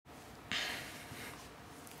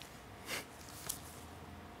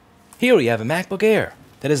Here we have a MacBook Air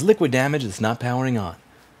that has liquid damage that's not powering on.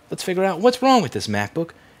 Let's figure out what's wrong with this MacBook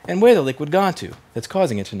and where the liquid gone to that's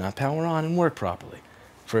causing it to not power on and work properly.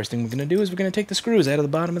 First thing we're going to do is we're going to take the screws out of the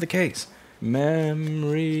bottom of the case.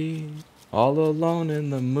 Memory, all alone in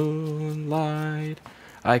the moonlight,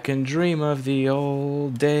 I can dream of the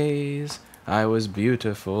old days, I was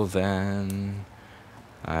beautiful then.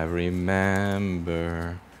 I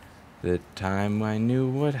remember the time I knew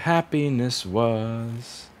what happiness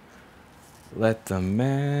was. Let the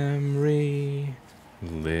memory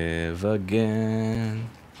live again.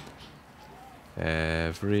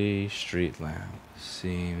 Every street lamp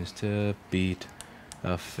seems to beat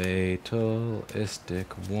a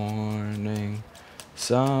fatalistic warning.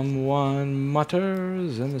 Someone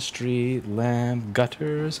mutters in the street lamp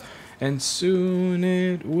gutters, and soon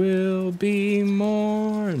it will be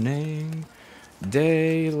morning.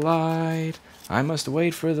 Daylight, I must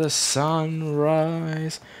wait for the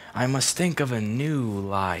sunrise. I must think of a new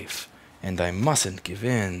life, and I mustn't give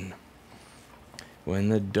in. When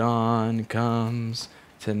the dawn comes,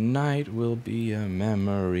 tonight will be a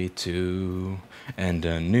memory too, and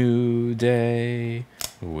a new day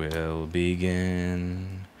will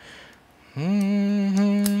begin.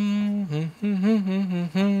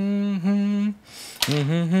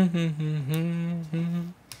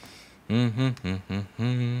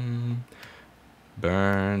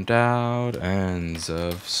 Burned out ends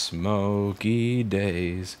of smoky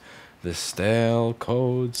days, the stale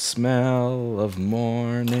cold smell of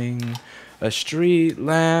morning. A street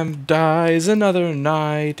lamp dies, another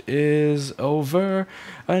night is over,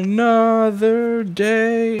 another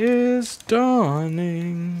day is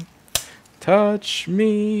dawning. Touch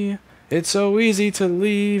me, it's so easy to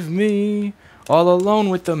leave me all alone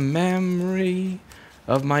with the memory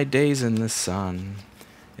of my days in the sun.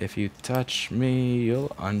 If you touch me,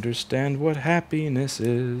 you'll understand what happiness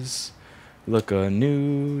is. Look, a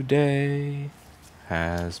new day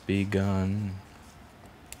has begun.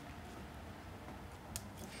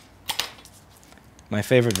 My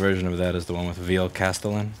favorite version of that is the one with Veal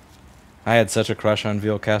Castellan. I had such a crush on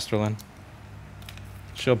Veal Castellan.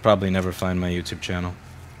 She'll probably never find my YouTube channel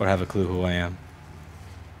or have a clue who I am.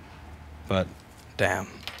 But, damn.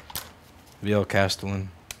 Veal Castellan.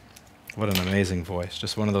 What an amazing voice.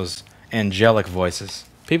 Just one of those angelic voices.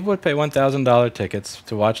 People would pay $1,000 tickets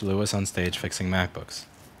to watch Lewis on stage fixing MacBooks.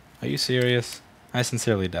 Are you serious? I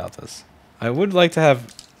sincerely doubt this. I would like to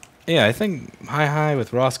have... Yeah, I think Hi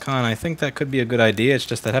with RosCon, I think that could be a good idea. It's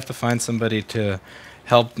just I'd have to find somebody to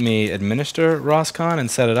help me administer RosCon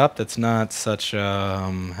and set it up that's not such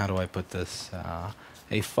how do I put this?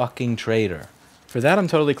 A fucking traitor. For that, I'm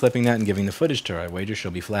totally clipping that and giving the footage to her. I wager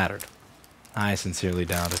she'll be flattered. I sincerely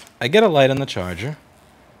doubt it. I get a light on the charger,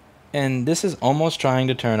 and this is almost trying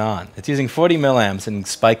to turn on. It's using 40 milliamps and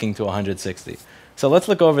spiking to 160. So let's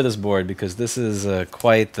look over this board, because this is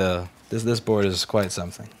quite the... This board is quite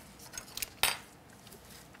something.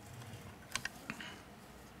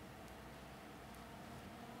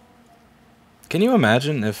 Can you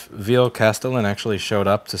imagine if Veal Castellan actually showed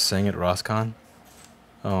up to sing at RosCon?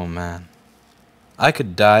 Oh man. I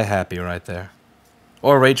could die happy right there.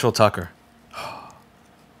 Or Rachel Tucker.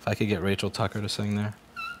 If I could get Rachel Tucker to sing there.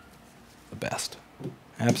 The best.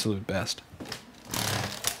 Absolute best.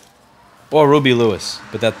 Or Ruby Lewis.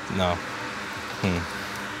 But that, no.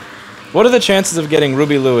 What are the chances of getting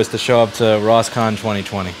Ruby Lewis to show up to RosCon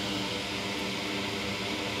 2020?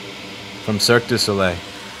 From Cirque du Soleil.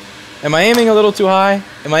 Am I aiming a little too high?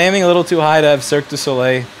 Am I aiming a little too high to have Cirque du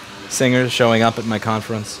Soleil singers showing up at my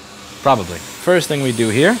conference? Probably. First thing we do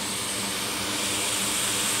here.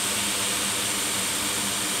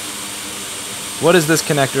 What is this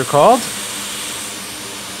connector called?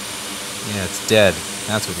 Yeah, it's dead.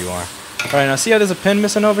 That's what you are. Alright, now see how there's a pin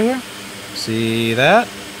missing over here? See that?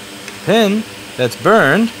 Pin that's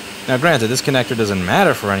burned. Now granted, this connector doesn't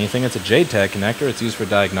matter for anything. It's a JTAG connector. It's used for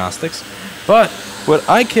diagnostics. But what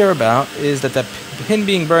I care about is that pin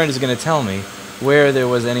being burned is going to tell me where there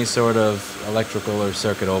was any sort of electrical or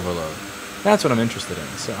circuit overload. That's what I'm interested in.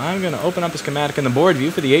 So I'm going to open up a schematic in the board view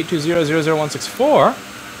for the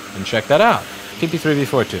 820-00164 and check that out.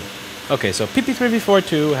 PP3V42. Okay, so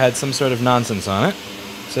PP3V42 had some sort of nonsense on it.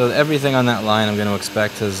 So everything on that line I'm going to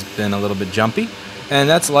expect has been a little bit jumpy. And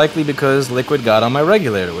that's likely because liquid got on my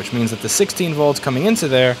regulator, which means that the 16 volts coming into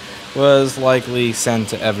there was likely sent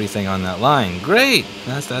to everything on that line. Great!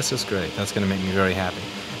 That's just great. That's going to make me very happy.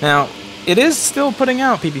 Now, it is still putting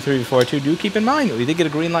out PP342. Do keep in mind that we did get a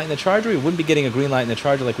green light in the charger. We wouldn't be getting a green light in the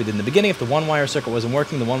charger like we did in the beginning if the one-wire circuit wasn't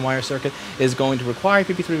working. The one-wire circuit is going to require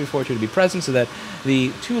PP342 to be present so that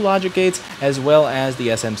the two logic gates as well as the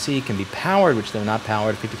SMC can be powered, which they're not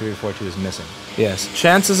powered if PP342 is missing. Yes,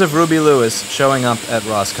 chances of Ruby Lewis showing up at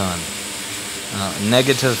RosCon.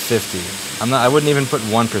 Negative 50. I wouldn't even put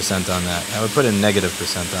 1% on that. I would put a negative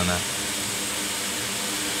percent on that.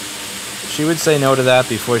 She would say no to that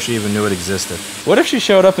before she even knew it existed. What if she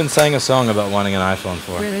showed up and sang a song about wanting an iPhone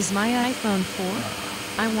 4? Where is my iPhone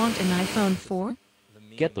 4? I want an iPhone 4.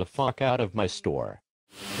 Get the fuck out of my store.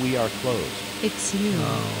 We are closed. It's you.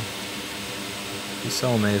 Oh. He's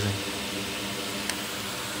so amazing.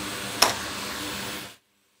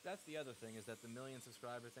 That's the other thing, is that the million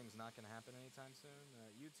subscriber thing's not going to happen anytime soon.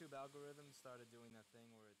 YouTube algorithm started doing that thing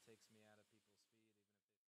where it takes me out of people's feed.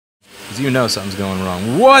 Because you know something's going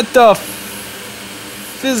wrong. What the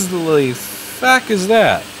fizzly fuck is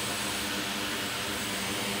that?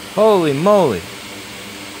 Holy moly.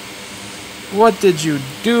 What did you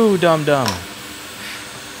do, dum-dum?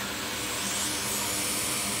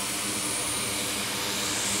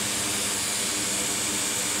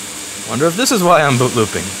 Wonder if this is why I'm boot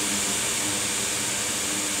looping.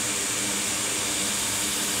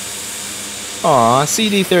 Aw,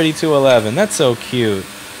 CD3211. That's so cute.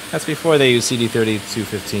 That's before they use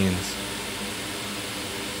CD3215s.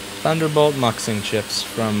 Thunderbolt muxing chips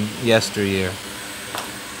from yesteryear.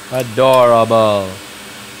 Adorable.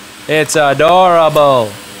 It's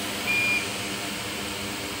adorable.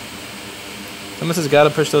 Someone says,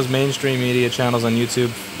 gotta push those mainstream media channels on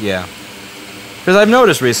YouTube. Yeah. Because I've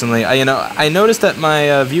noticed recently, I noticed that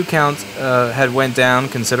my view count had went down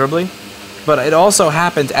considerably. But it also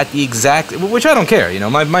happened at the exact, which I don't care,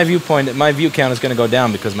 my view count is going to go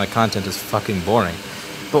down because my content is fucking boring.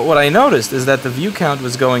 But what I noticed is that the view count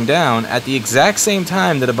was going down at the exact same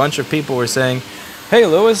time that a bunch of people were saying, hey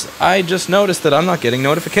Lewis, I just noticed that I'm not getting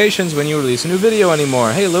notifications when you release a new video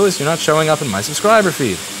anymore. Hey Lewis, you're not showing up in my subscriber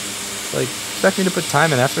feed. Like, expect me to put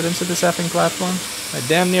time and effort into this effing platform? I'd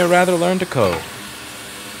damn near rather learn to code.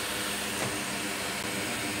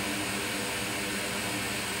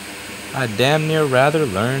 I'd damn near rather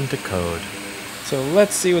learn to code. So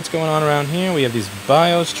let's see what's going on around here. We have these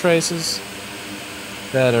BIOS traces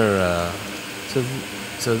that are,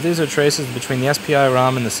 so these are traces between the SPI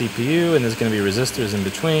ROM and the CPU, and there's going to be resistors in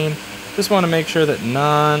between. Just want to make sure that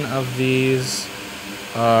none of these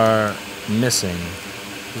are missing.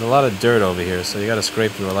 There's a lot of dirt over here, so you got to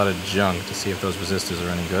scrape through a lot of junk to see if those resistors are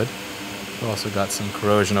any good. We've also got some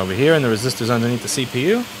corrosion over here, and the resistors underneath the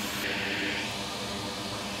CPU.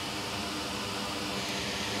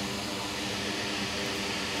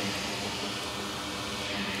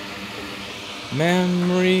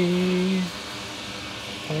 Memory,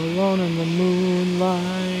 alone in the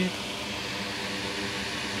moonlight.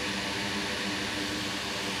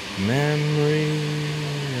 Memory,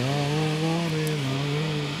 all alone in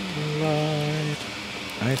the moonlight.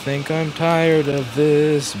 I think I'm tired of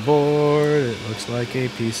this board. It looks like a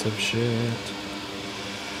piece of shit.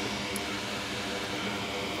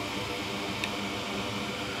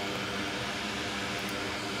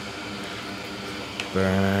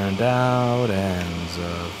 Burned out ends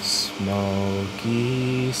of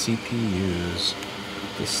smoky CPUs.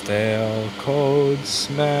 The stale code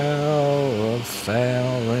smell of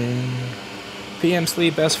failing. PM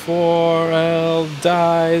Sleep S4L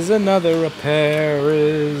dies. Another repair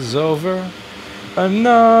is over.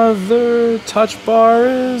 Another touch bar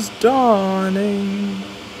is dawning.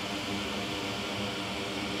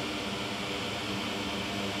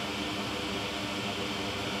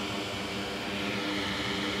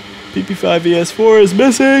 PP5ES4 is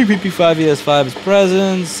missing, PP5ES5 is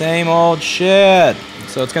present, same old shit.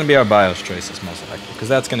 So it's going to be our BIOS traces most likely, because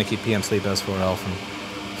that's going to keep PM Sleep S4L from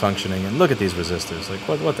functioning. And look at these resistors, like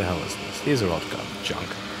what the hell is this? These are all junk.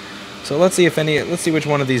 So let's see which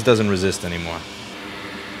one of these doesn't resist anymore.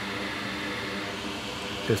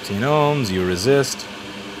 15 ohms, you resist.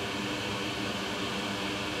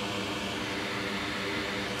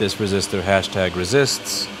 This resistor hashtag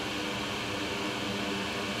resists.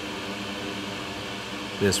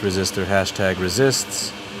 This resistor hashtag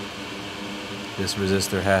resists. This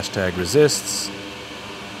resistor hashtag resists.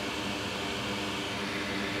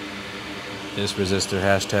 This resistor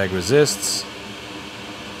hashtag resists.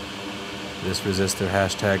 This resistor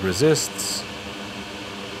hashtag resists.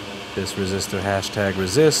 This resistor hashtag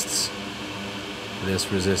resists. This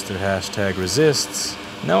resistor hashtag resists.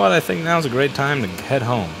 You know what? I think now's a great time to head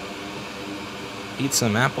home. Eat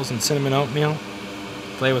some apples and cinnamon oatmeal.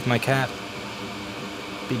 Play with my cat.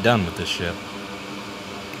 Be done with this shit.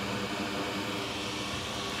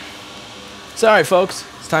 Sorry, folks.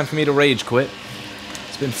 It's time for me to rage quit.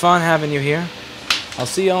 It's been fun having you here. I'll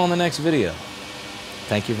see you all in the next video.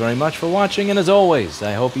 Thank you very much for watching, and as always,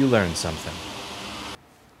 I hope you learned something.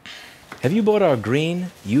 Have you bought our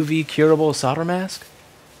green UV curable solder mask?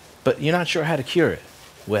 But you're not sure how to cure it?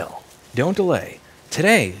 Well, don't delay.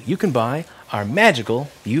 Today, you can buy our magical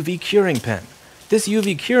UV curing pen. This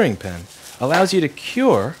UV curing pen allows you to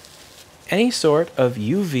cure any sort of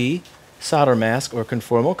UV solder mask or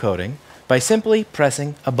conformal coating by simply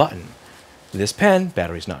pressing a button. This pen,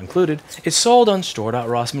 batteries not included, is sold on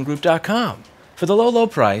store.rossmangroup.com for the low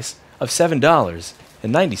price of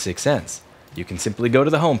 $7.96. You can simply go to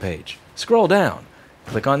the home page, scroll down,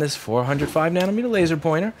 click on this 405 nanometer laser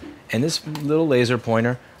pointer, and this little laser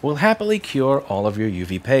pointer will happily cure all of your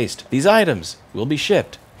UV paste. These items will be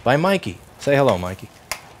shipped by Mikey. Say hello, Mikey.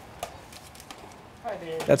 Hi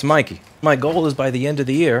there. That's Mikey. My goal is by the end of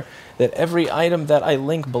the year that every item that I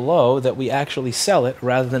link below, that we actually sell it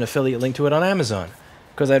rather than affiliate link to it on Amazon.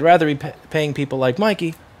 Because I'd rather be paying people like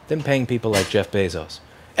Mikey than paying people like Jeff Bezos.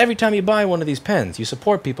 Every time you buy one of these pens, you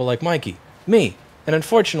support people like Mikey, me, and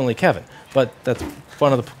unfortunately Kevin. But that's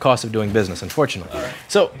one of the costs of doing business, unfortunately. Right.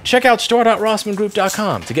 So check out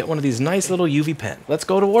store.rossmangroup.com to get one of these nice little UV pens. Let's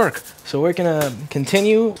go to work. So we're going to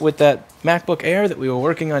continue with that MacBook Air that we were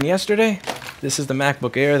working on yesterday. This is the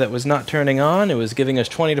MacBook Air that was not turning on. It was giving us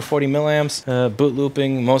 20 to 40 milliamps, boot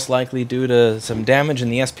looping, most likely due to some damage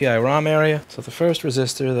in the SPI ROM area. So the first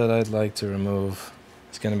resistor that I'd like to remove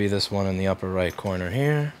is going to be this one in the upper right corner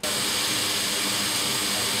here.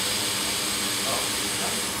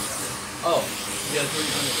 Oh, yeah,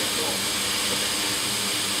 300 volt.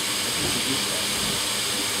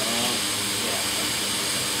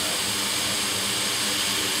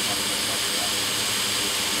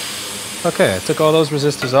 Okay, I took all those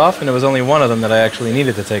resistors off, and it was only one of them that I actually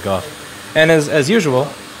needed to take off. And as usual,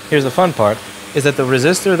 here's the fun part, is that the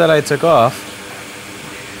resistor that I took off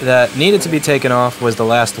that needed to be taken off was the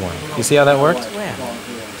last one. You see how that worked?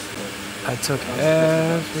 I took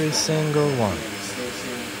every single one.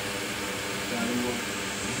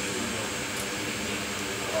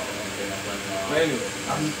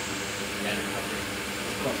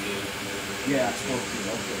 Yeah, I spoke to you.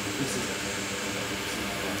 Okay. This is it.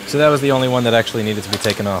 So that was the only one that actually needed to be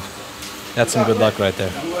taken off. That's some good luck right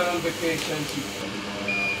there. You went on vacation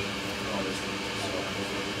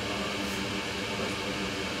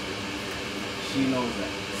She knows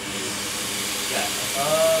that.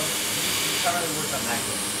 Yeah. You currently work on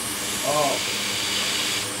Macbook. Oh.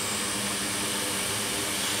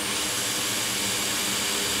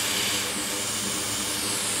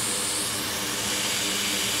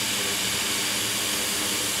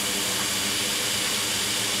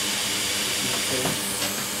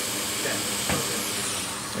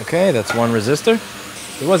 Okay, that's one resistor.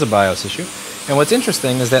 There was a BIOS issue. And what's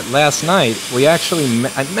interesting is that last night, we actually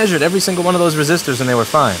I measured every single one of those resistors and they were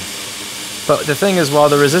fine. But the thing is, while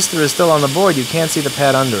the resistor is still on the board, you can't see the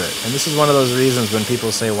pad under it. And this is one of those reasons when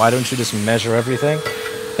people say, why don't you just measure everything?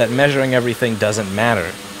 That measuring everything doesn't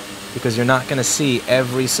matter. Because you're not going to see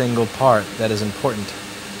every single part that is important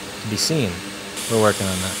to be seen. We're working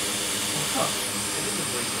on that.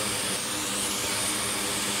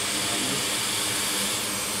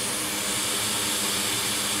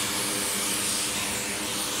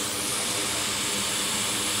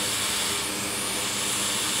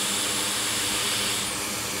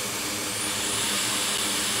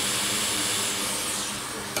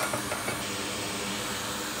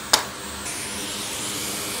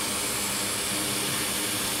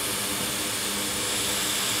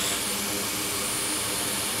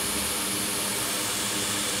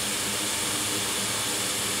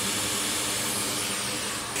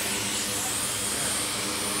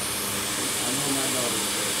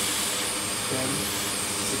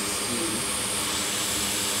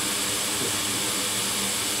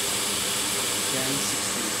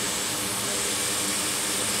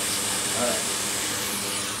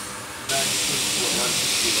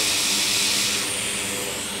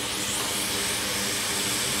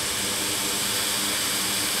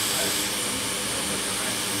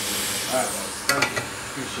 Alright, thank you.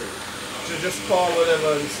 Appreciate it. So just call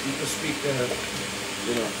whatever you can speak to her.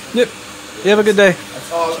 You know. Yep. You have a good day.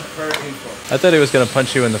 That's all her info. I thought he was going to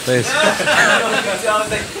punch you in the face.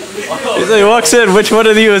 He walks in, which one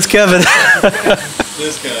of you is Kevin?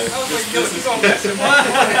 This guy. This is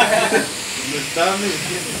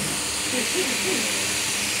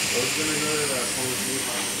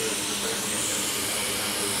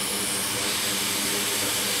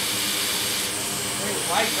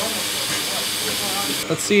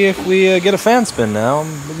Let's see if we get a fan spin now.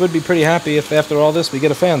 We would be pretty happy if after all this we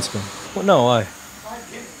get a fan spin. Well, no, why? Okay,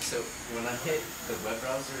 so when I hit the web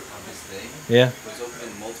browser on this thing, Yeah. it was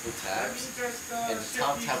opening multiple tabs, and the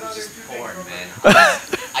top tab was just porn, man.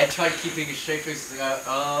 I tried keeping a straight face.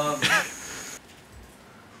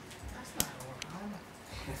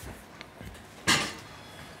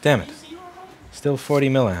 Damn it. Still 40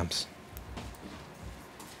 milliamps.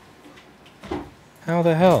 How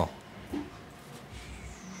the hell?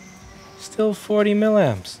 Still 40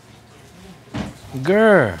 milliamps.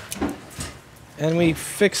 Grr. And we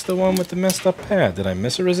fixed the one with the messed up pad. Did I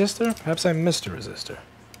miss a resistor? Perhaps I missed a resistor.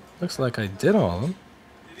 Looks like I did all of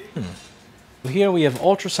them. Here we have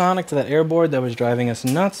ultrasonic to that airboard that was driving us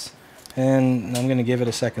nuts. And I'm going to give it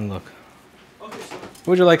a second look. What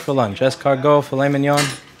would you like for lunch? Escargot, filet mignon?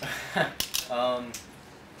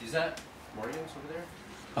 Is that Mario's over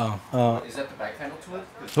there? Oh, Is that the back panel to it?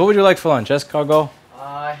 what would you like for lunch? Escargot,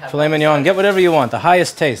 I have filet mignon. Get whatever you want. The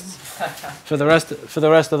highest tastes for the rest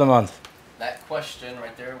of the month. that question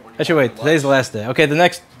right there. What do you Actually, want wait. for Today's the lunch? last day. Okay, the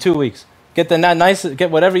next 2 weeks. Get the nice. Get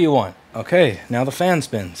whatever you want. Okay, now the fan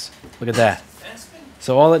spins. Look at that.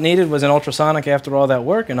 So all it needed was an ultrasonic after all that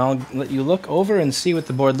work, and I'll let you look over and see what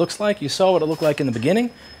the board looks like. You saw what it looked like in the beginning,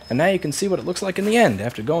 and now you can see what it looks like in the end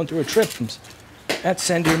after going through a trip at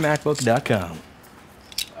sendyourmacbook.com.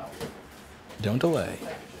 Don't delay.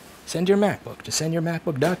 Send your MacBook to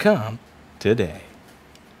sendyourmacbook.com today.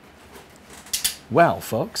 Wow,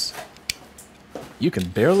 folks. You can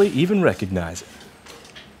barely even recognize it.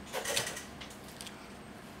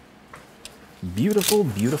 Beautiful,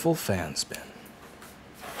 beautiful fan spin.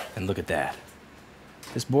 And look at that.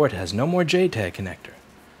 This board has no more JTAG connector.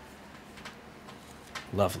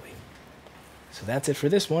 Lovely. So that's it for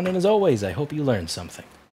this one, and as always, I hope you learned something.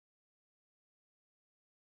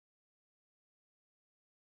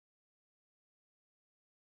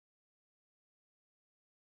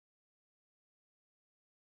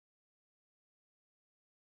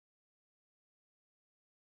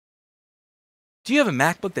 Do you have a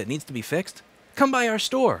MacBook that needs to be fixed? Come by our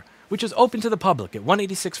store, which is open to the public at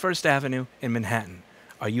 186 First Avenue in Manhattan.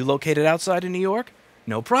 Are you located outside of New York?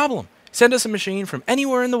 No problem. Send us a machine from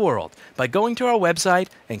anywhere in the world by going to our website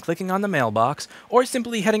and clicking on the mailbox, or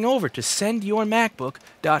simply heading over to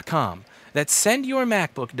sendyourmacbook.com. That's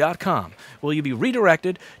sendyourmacbook.com, where you'll be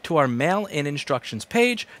redirected to our mail-in instructions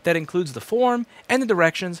page that includes the form and the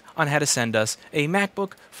directions on how to send us a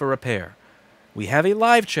MacBook for repair. We have a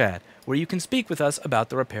live chat where you can speak with us about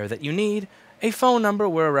the repair that you need, a phone number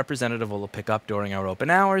where a representative will pick up during our open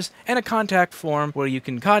hours, and a contact form where you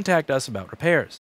can contact us about repairs.